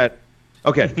arguing that.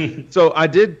 Okay, so I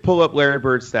did pull up Larry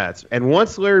Bird's stats, and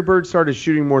once Larry Bird started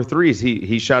shooting more threes,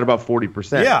 he shot about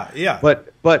 40%. Yeah.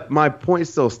 But my point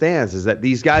still stands is that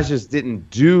these guys just didn't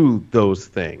do those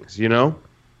things,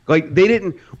 Like, they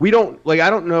didn't – we don't – like, I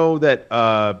don't know that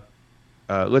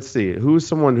let's see. Who's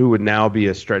someone who would now be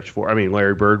a stretch for? I mean,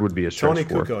 Larry Bird would be a stretch Tony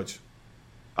for. Kukoc.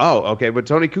 Oh, okay, but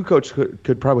Tony Kukoc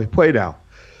could probably play now.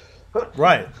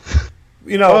 Right.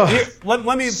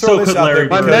 Let me throw this out there.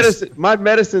 My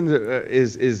medicine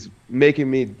is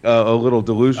making me a little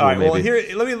delusional. All right, well,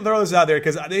 maybe. let me throw this out there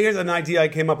because here's an idea I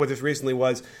came up with just recently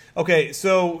was, okay,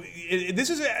 so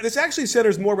this actually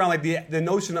centers more around like the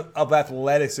notion of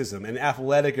athleticism and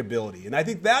athletic ability. And I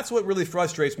think that's what really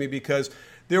frustrates me because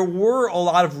there were a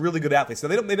lot of really good athletes. So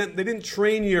they didn't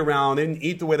train year round, they didn't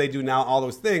eat the way they do now, all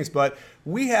those things, but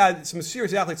we had some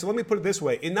serious athletes. So let me put it this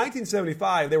way. In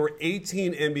 1975, there were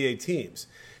 18 NBA teams.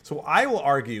 So I will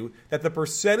argue that the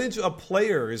percentage of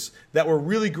players that were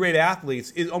really great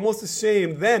athletes is almost the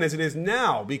same then as it is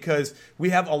now because we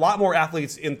have a lot more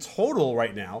athletes in total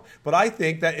right now. But I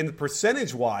think that in the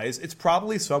percentage-wise, it's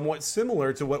probably somewhat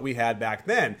similar to what we had back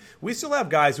then. We still have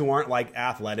guys who aren't like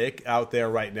athletic out there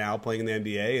right now playing in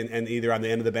the NBA and either on the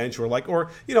end of the bench or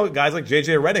guys like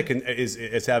J.J. Redick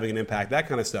is having an impact, that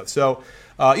kind of stuff. So,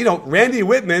 Randy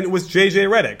Whitman was J.J.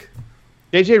 Redick.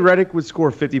 J.J. Redick would score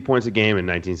 50 points a game in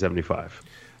 1975.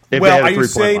 Well, are you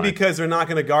saying because they're not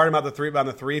going to guard him on the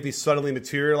three if he suddenly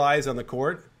materialized on the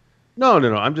court? No.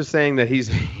 I'm just saying that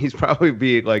he's probably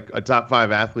be like a top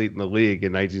 5 athlete in the league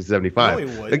in 1975. No,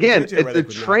 he would. Again,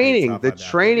 the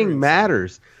training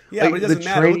matters. Yeah, but it doesn't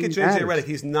matter. Look at J.J. Redick.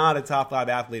 He's not a top 5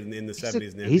 athlete in the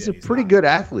 70s and the NBA. He's a pretty good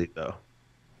athlete, though.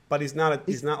 But he's not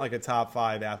like a top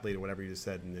 5 athlete or whatever you just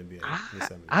said in the NBA in the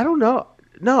 70s. I don't know.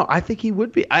 No, I think he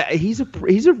would be. He's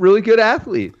a really good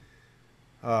athlete.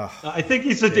 I think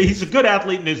he's a good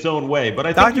athlete in his own way, but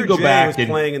I think Dr. you go J back was and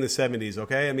playing in the 70s,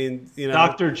 okay? I mean,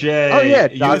 Dr. J. Oh, yeah,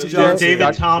 Dr. Johnson. David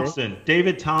Dr.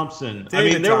 David Thompson. I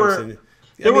David mean, there Thompson.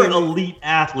 were elite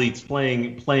athletes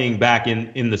playing back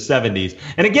in the 70s.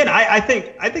 And again, I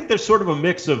think there's sort of a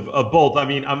mix of both. I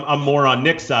mean, I'm more on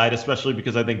Nick's side, especially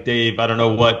because I think Dave, I don't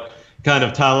know what kind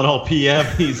of Tylenol PM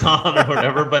he's on or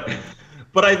whatever, but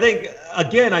I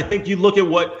think you look at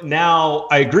what now.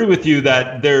 I agree with you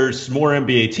that there's more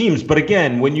NBA teams, but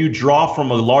again, when you draw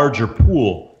from a larger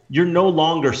pool, you're no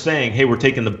longer saying, hey, we're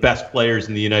taking the best players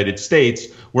in the United States.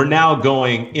 We're now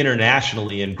going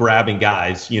internationally and grabbing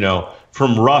guys,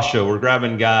 from Russia. We're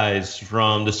grabbing guys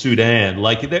from the Sudan.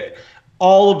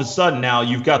 All of a sudden now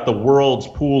you've got the world's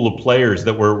pool of players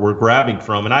that we're grabbing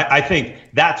from. And I think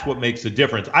that's what makes a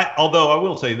difference. Although I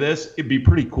will say this, it'd be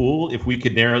pretty cool if we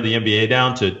could narrow the NBA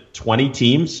down to 20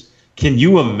 teams. Can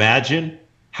you imagine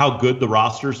how good the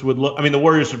rosters would look? I mean, the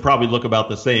Warriors would probably look about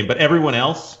the same, but everyone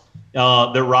else,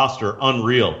 their roster,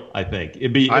 unreal, I think.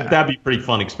 That'd be a pretty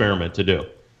fun experiment to do.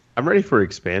 I'm ready for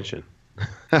expansion.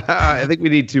 I think we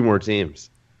need 2 more teams.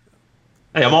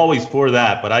 Hey, I'm always for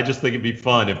that, but I just think it'd be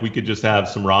fun if we could just have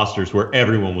some rosters where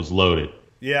everyone was loaded.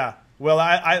 Yeah. Well,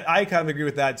 I kind of agree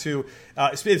with that, too.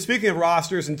 Speaking of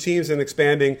rosters and teams and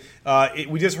expanding,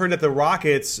 we just heard that the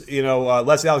Rockets,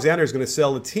 Les Alexander is going to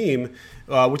sell the team,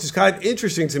 which is kind of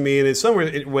interesting to me. And in some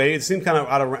way, it seemed kind of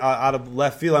out of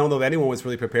left field. I don't know if anyone was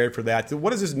really prepared for that.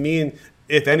 What does this mean,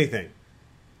 if anything?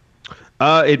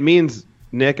 It means,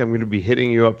 Nick, I'm going to be hitting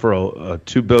you up for a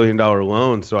 $2 billion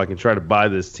loan so I can try to buy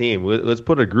this team. Let's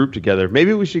put a group together.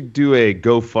 Maybe we should do a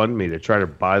GoFundMe to try to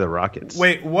buy the Rockets.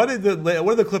 Wait, what did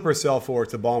the Clippers sell for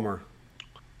to Ballmer?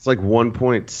 It's like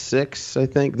 1.6, I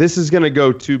think. This is going to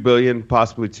go $2 billion,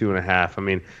 possibly 2.5. I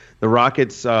mean, the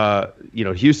Rockets,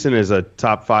 Houston is a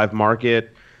top 5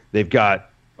 market. They've got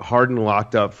Harden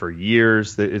locked up for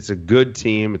years. It's a good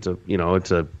team. It's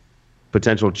a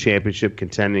potential championship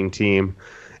contending team.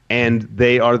 And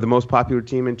they are the most popular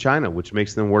team in China, which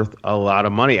makes them worth a lot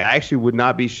of money. I actually would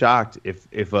not be shocked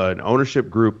if an ownership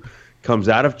group comes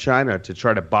out of China to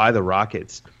try to buy the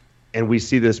Rockets, and we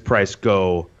see this price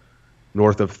go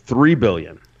north of $3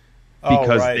 billion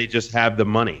because they just have the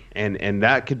money, and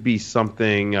that could be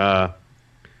something. That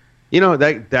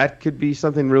could be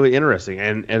something really interesting.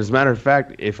 And as a matter of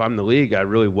fact, if I'm the league, I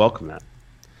really welcome that.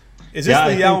 Is this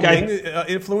the Yao Ming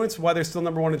influence? Why they're still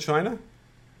number 1 in China?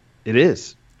 It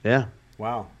is. Yeah.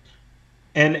 Wow.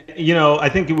 And, I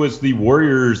think it was the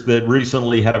Warriors that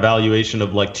recently had a valuation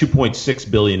of like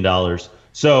 $2.6 billion.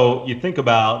 So you think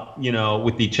about,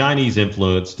 with the Chinese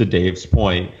influence, to Dave's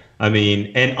point, I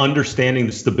mean, and understanding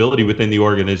the stability within the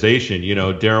organization,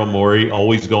 Daryl Morey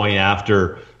always going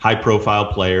after high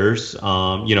profile players,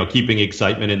 keeping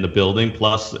excitement in the building.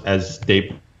 Plus, as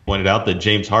Dave pointed out, the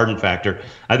James Harden factor.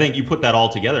 I think you put that all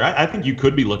together. I think you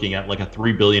could be looking at like a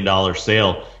 $3 billion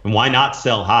sale. And why not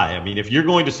sell high? I mean, if you're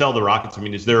going to sell the Rockets, I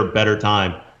mean, is there a better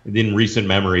time in recent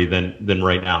memory than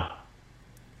right now?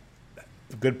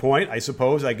 Good point, I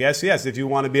suppose. I guess, yes. If you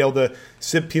want to be able to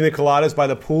sip pina coladas by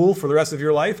the pool for the rest of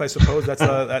your life, I suppose that's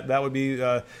that would be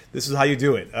this is how you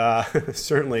do it.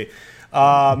 Certainly.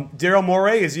 Daryl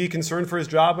Morey, is he concerned for his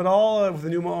job at all with the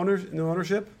new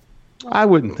ownership? I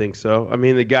wouldn't think so. I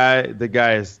mean, the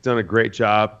guy has done a great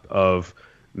job of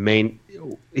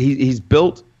he's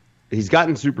gotten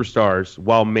superstars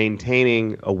while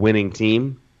maintaining a winning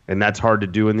team, and that's hard to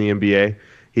do in the NBA.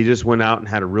 He just went out and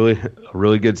had a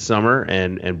really good summer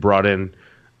and brought in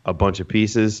a bunch of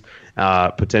pieces.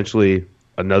 Potentially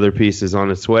another piece is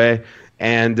on its way.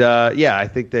 And I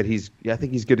think he's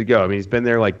good to go. I mean, he's been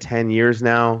there like 10 years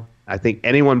now. I think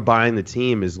anyone buying the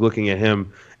team is looking at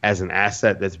him as an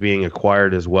asset that's being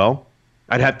acquired as well.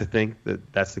 I'd have to think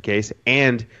that that's the case.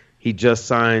 And he just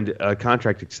signed a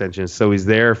contract extension, so he's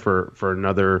there for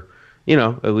another,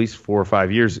 at least 4 or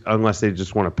 5 years, unless they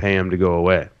just want to pay him to go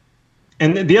away.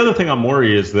 And the other thing on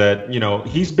Morey is that,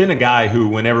 he's been a guy who,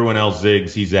 when everyone else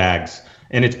zigs, he zags.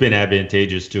 And it's been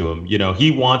advantageous to him.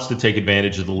 He wants to take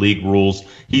advantage of the league rules.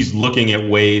 He's looking at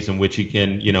ways in which he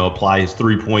can, apply his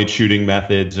 3-point shooting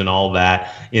methods and all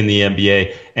that in the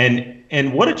NBA.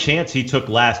 And what a chance he took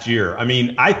last year. I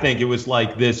mean, I think it was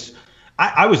like this.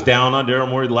 I was down on Daryl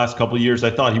Morey the last couple of years. I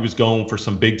thought he was going for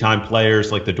some big-time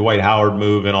players like the Dwight Howard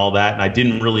move and all that, and I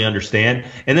didn't really understand.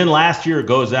 And then last year it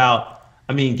goes out,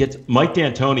 gets Mike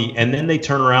D'Antoni, and then they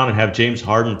turn around and have James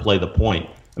Harden play the point.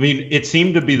 I mean, it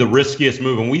seemed to be the riskiest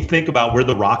move. And we think about where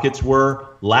the Rockets were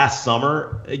last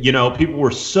summer. You know, people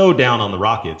were so down on the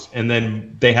Rockets, and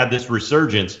then they had this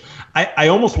resurgence. I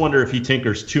almost wonder if he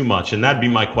tinkers too much, and that'd be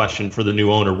my question for the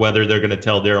new owner, whether they're going to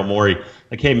tell Daryl Morey,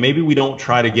 like, hey, maybe we don't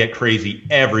try to get crazy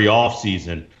every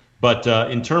offseason. But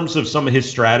in terms of some of his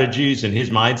strategies and his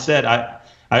mindset,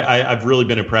 I've really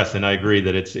been impressed, and I agree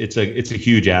that it's a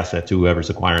huge asset to whoever's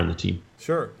acquiring the team.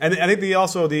 Sure, and I think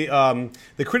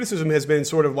the criticism has been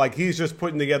sort of like he's just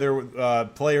putting together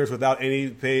players without any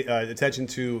attention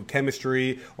to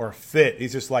chemistry or fit.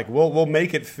 He's just like, we'll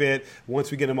make it fit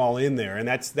once we get them all in there, and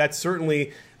that's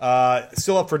certainly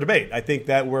still up for debate. I think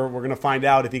that we're going to find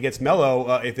out if he gets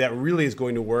Melo, if that really is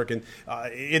going to work, and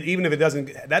even if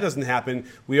that doesn't happen,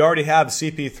 we already have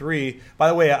CP3. By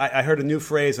the way, I heard a new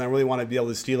phrase, and I really want to be able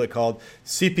to steal it, called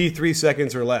CP3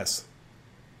 seconds or less.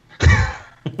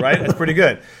 Right, that's pretty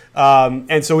good.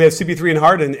 And so we have CP3 and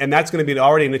Harden, and that's going to be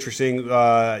already an interesting,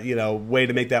 way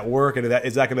to make that work. And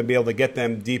is that going to be able to get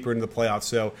them deeper into the playoffs?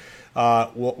 So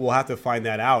we'll have to find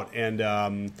that out. And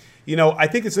I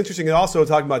think it's interesting. Also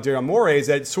talking about Daryl Morey is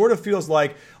that it sort of feels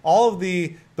like all of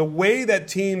the way that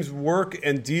teams work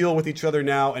and deal with each other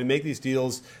now and make these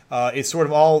deals is sort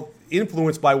of all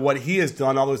influenced by what he has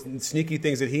done, all those sneaky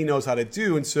things that he knows how to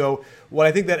do. And so what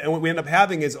I think that and what we end up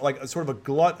having is like a sort of a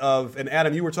glut of, and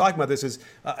Adam, you were talking about this, is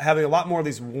having a lot more of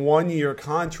these one-year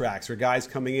contracts or guys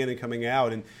coming in and coming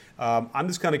out. And I'm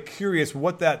just kind of curious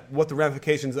what the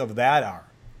ramifications of that are.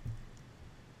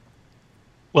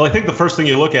 Well, I think the first thing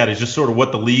you look at is just sort of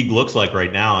what the league looks like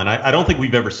right now. And I don't think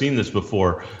we've ever seen this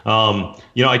before.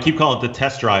 I keep calling it the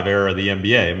test drive era of the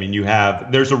NBA. I mean,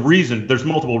 there's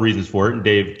multiple reasons for it, and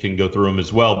Dave can go through them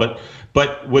as well.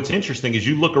 But what's interesting is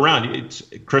you look around,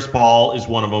 Chris Paul is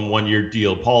one of them, 1-year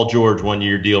deal. Paul George,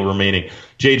 1-year deal remaining.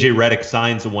 JJ Redick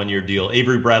signs a 1-year deal.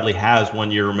 Avery Bradley has 1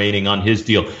 year remaining on his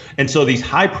deal. And so these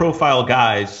high profile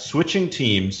guys switching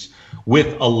teams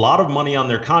with a lot of money on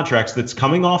their contracts that's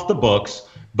coming off the books,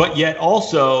 but yet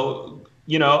also,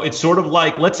 it's sort of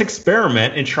like, let's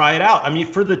experiment and try it out. I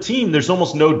mean, for the team, there's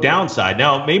almost no downside.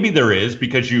 Now, maybe there is,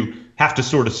 because you have to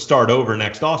sort of start over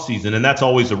next offseason, and that's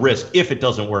always a risk if it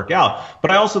doesn't work out.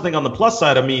 But I also think on the plus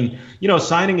side, I mean,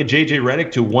 signing a JJ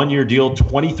Redick to a 1-year deal,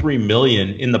 $23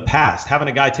 million in the past, having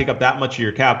a guy take up that much of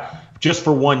your cap just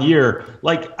for 1 year,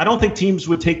 like, I don't think teams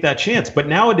would take that chance. But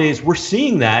nowadays, we're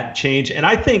seeing that change, and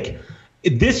I think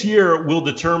this year will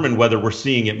determine whether we're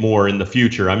seeing it more in the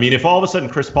future. I mean, if all of a sudden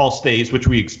Chris Paul stays, which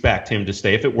we expect him to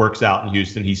stay, if it works out in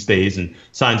Houston, he stays and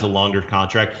signs a longer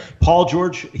contract. Paul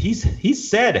George, he's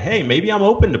said, hey, maybe I'm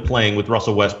open to playing with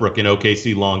Russell Westbrook in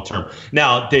OKC long term.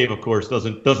 Now, Dave, of course,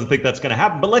 doesn't think that's going to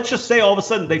happen. But let's just say all of a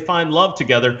sudden they find love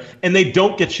together and they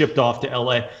don't get shipped off to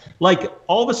LA. Like,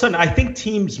 all of a sudden, I think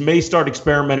teams may start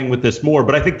experimenting with this more,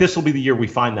 but I think this will be the year we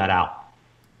find that out.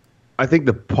 I think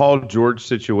the Paul George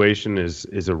situation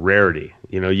is a rarity.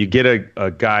 You get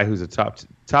a guy who's a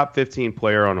top 15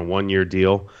 player on a 1-year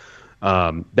deal.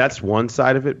 That's one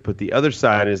side of it. But the other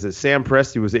side is that Sam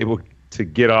Presti was able to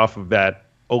get off of that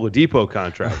Oladipo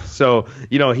contract. So,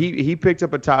 he picked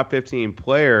up a top 15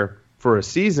 player for a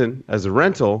season as a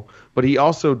rental, but he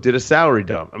also did a salary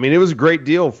dump. I mean, it was a great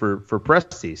deal for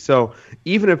Presti. So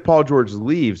even if Paul George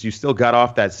leaves, you still got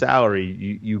off that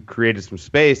salary. You created some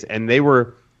space, and they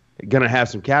were going to have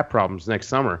some cap problems next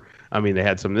summer. I mean, they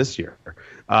had some this year.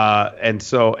 And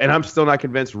I'm still not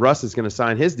convinced Russ is going to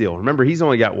sign his deal. Remember, he's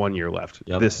only got 1 year left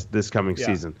this coming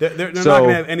season. They're not going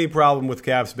to have any problem with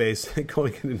cap space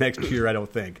going into next year, I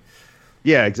don't think.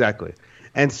 Yeah, exactly.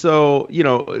 And so,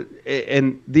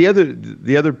 and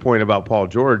the other point about Paul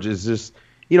George is just,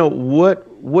 what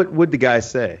would the guy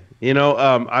say?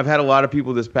 I've had a lot of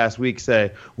people this past week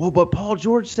say, well, but Paul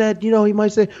George said, he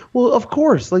might say, well, of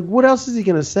course. Like, what else is he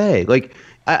going to say? Like,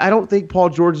 I don't think Paul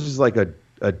George is like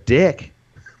a dick.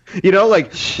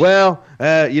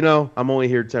 I'm only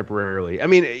here temporarily. I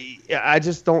mean, I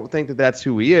just don't think that that's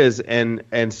who he is.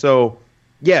 And so,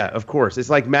 yeah, of course. It's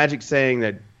like Magic saying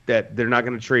that they're not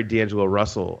going to trade D'Angelo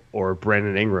Russell or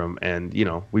Brandon Ingram. And,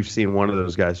 we've seen one of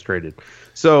those guys traded.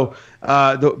 So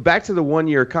back to the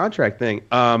 1-year contract thing.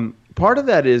 Part of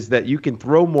that is that you can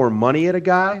throw more money at a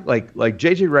guy. Like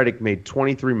JJ Redick made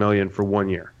 $23 million for 1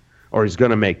 year, or he's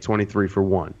going to make $23 for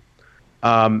one.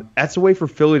 That's a way for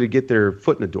Philly to get their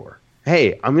foot in the door.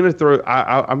 Hey, I'm going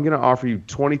to offer you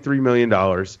 $23 million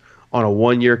on a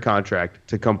 1-year contract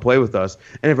to come play with us.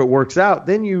 And if it works out,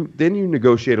 then you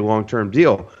negotiate a long-term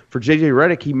deal. For JJ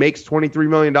Redick, he makes $23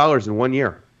 million in 1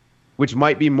 year, which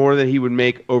might be more than he would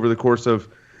make over the course of,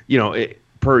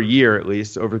 per year at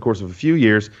least, over the course of a few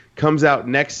years. Comes out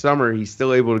next summer, he's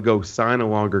still able to go sign a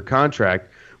longer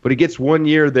contract, But he gets 1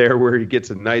 year there where he gets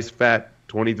a nice fat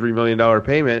 $23 million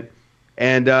payment.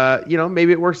 And,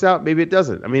 maybe it works out, maybe it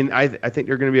doesn't. I mean, I think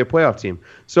they're going to be a playoff team.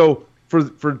 So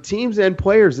for teams and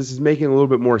players, this is making a little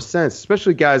bit more sense,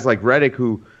 especially guys like Redick,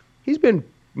 who he's been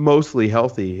mostly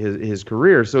healthy his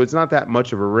career. So it's not that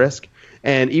much of a risk.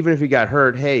 And even if he got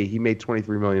hurt, hey, he made $23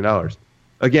 million.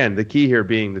 Again, the key here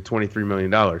being the $23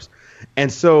 million.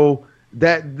 And so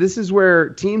this is where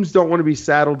teams don't want to be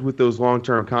saddled with those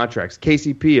long-term contracts.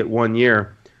 KCP at 1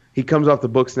 year, he comes off the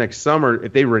books next summer.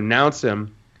 If they renounce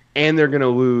him and they're going to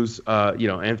lose,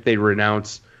 and if they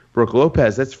renounce Brook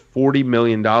Lopez, that's $40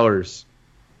 million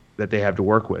that they have to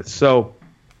work with. So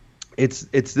it's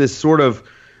this sort of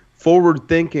forward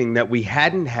thinking that we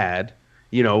hadn't had,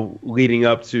 leading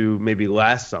up to maybe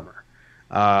last summer,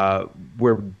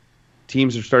 where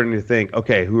teams are starting to think,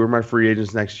 okay, who are my free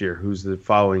agents next year? Who's the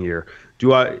following year?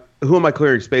 Who am I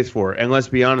clearing space for? And let's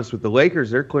be honest with the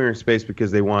Lakers, they're clearing space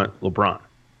because they want LeBron.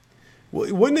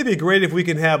 Well, wouldn't it be great if we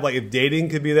can have, if dating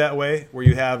could be that way, where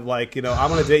you have, I'm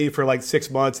going to date you for 6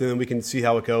 months, and then we can see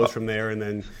how it goes from there, and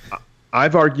then...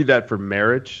 I've argued that for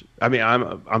marriage. I mean,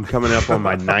 I'm coming up on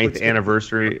my 9th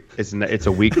anniversary. It's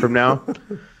a week from now.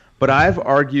 But I've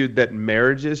argued that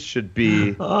marriages should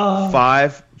be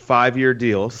 5-year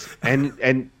deals.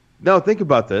 And no, think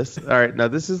about this. All right, now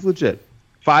this is legit.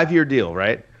 5-year deal,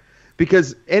 right?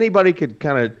 Because anybody could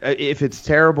kind of, if it's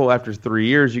terrible after 3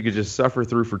 years, you could just suffer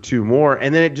through for 2 more,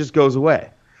 and then it just goes away.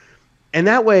 And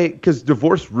that way, because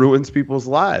divorce ruins people's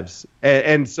lives.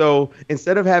 And so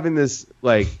instead of having this,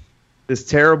 this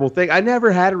terrible thing, I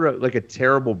never had a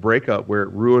terrible breakup where it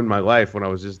ruined my life when I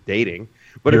was just dating.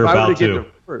 But You're if I about would get to.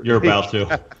 You're about to.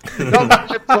 No,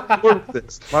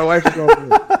 my wife is going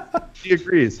through it. She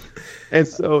agrees. And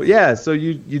so, so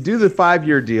you do the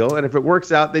 5-year deal, and if it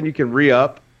works out, then you can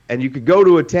re-up, and you could go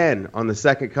to a 10 on the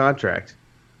second contract.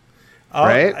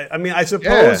 Right? I mean, I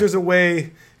suppose there's a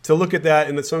way to look at that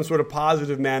in some sort of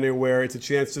positive manner where it's a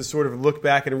chance to sort of look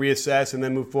back and reassess and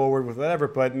then move forward with whatever.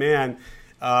 But, man,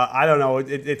 I don't know.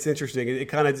 It's interesting. It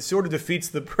kind of sort of defeats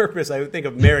the purpose, I would think,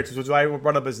 of marriage, which is why I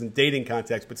brought up as in dating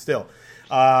context. But still,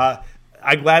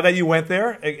 I'm glad that you went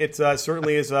there. It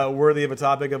certainly is worthy of a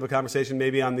topic of a conversation,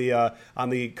 maybe on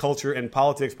the culture and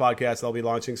politics podcast I'll be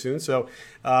launching soon. So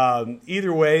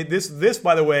either way, this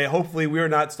by the way, hopefully we are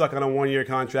not stuck on a 1-year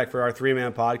contract for our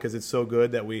 3-man pod because it's so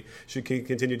good that we should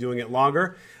continue doing it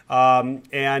longer. Before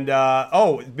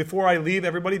I leave,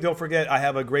 everybody, don't forget I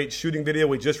have a great shooting video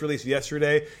we just released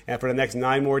yesterday, and for the next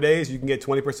 9 more days, you can get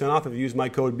 20% off if you use my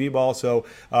code BBall. So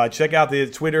check out the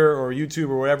Twitter or YouTube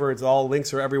or wherever. It's all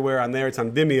links are everywhere on there. It's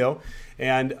on Vimeo.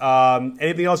 And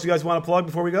anything else you guys want to plug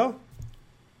before we go?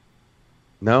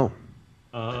 No.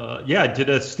 I did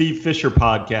a Steve Fisher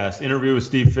podcast, interview with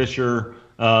Steve Fisher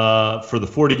for the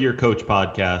 40-Year Coach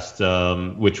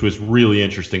podcast, which was really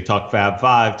interesting. Talked Fab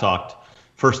Five, talked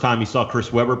first time he saw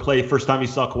Chris Webber play, first time he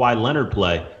saw Kawhi Leonard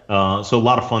play. So a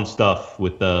lot of fun stuff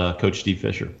with Coach Steve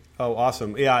Fisher. Oh,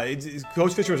 awesome. Yeah,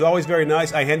 Coach Fisher was always very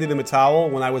nice. I handed him a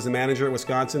towel when I was the manager at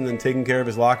Wisconsin and taking care of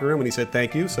his locker room, and he said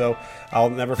thank you, so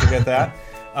I'll never forget that.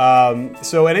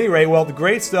 So at any rate, the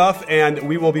great stuff, and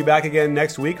we will be back again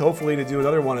next week, hopefully to do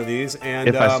another one of these.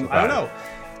 And I don't know.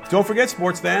 Don't forget,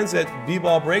 sports fans, at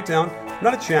B-Ball Breakdown,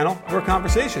 not a channel, we're a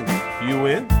conversation. You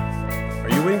in? Are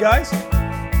you in, guys?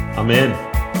 I'm in.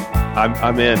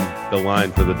 I'm in the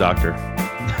line for the doctor.